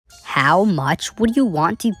How much would you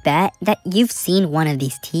want to bet that you've seen one of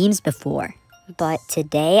these teams before? But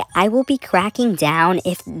today, I will be cracking down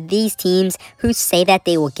if these teams who say that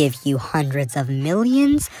they will give you hundreds of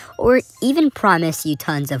millions or even promise you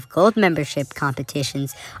tons of gold membership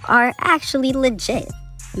competitions are actually legit.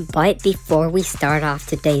 But before we start off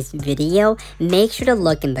today's video, make sure to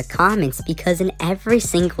look in the comments because in every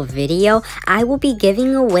single video, I will be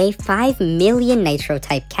giving away 5 million Nitro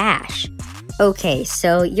type cash. Okay,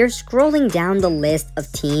 so you're scrolling down the list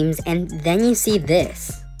of teams and then you see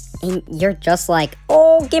this. And you're just like,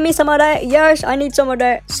 oh, give me some of that. Yes, I need some of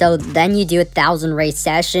that. So then you do a 1,000 race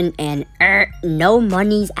session and no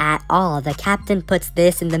monies at all. The captain puts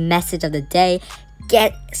this in the message of the day.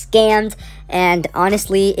 Get scammed. And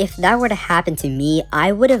honestly, if that were to happen to me,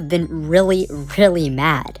 I would have been really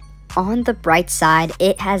mad. On the bright side,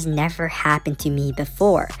 it has never happened to me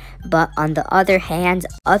before. But on the other hand,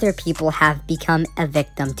 other people have become a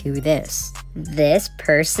victim to this. This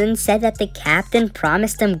person said that the captain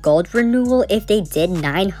promised them gold renewal if they did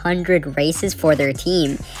 900 races for their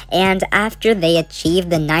team. And after they achieved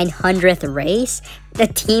the 900th race, the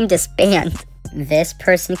team disbanded. This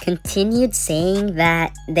person continued saying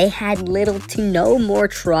that they had little to no more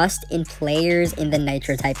trust in players in the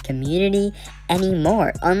Nitro type community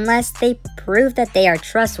anymore unless they prove that they are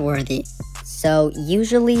trustworthy. So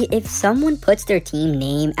usually if someone puts their team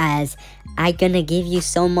name as "I gonna give you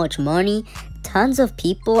so much money," tons of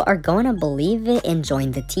people are gonna believe it and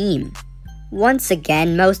join the team. Once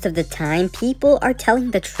again, most of the time people are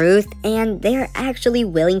telling the truth and they are actually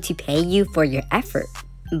willing to pay you for your effort.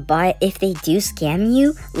 But if they do scam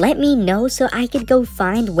you, let me know so I could go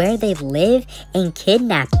find where they live and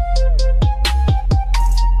kidnap them.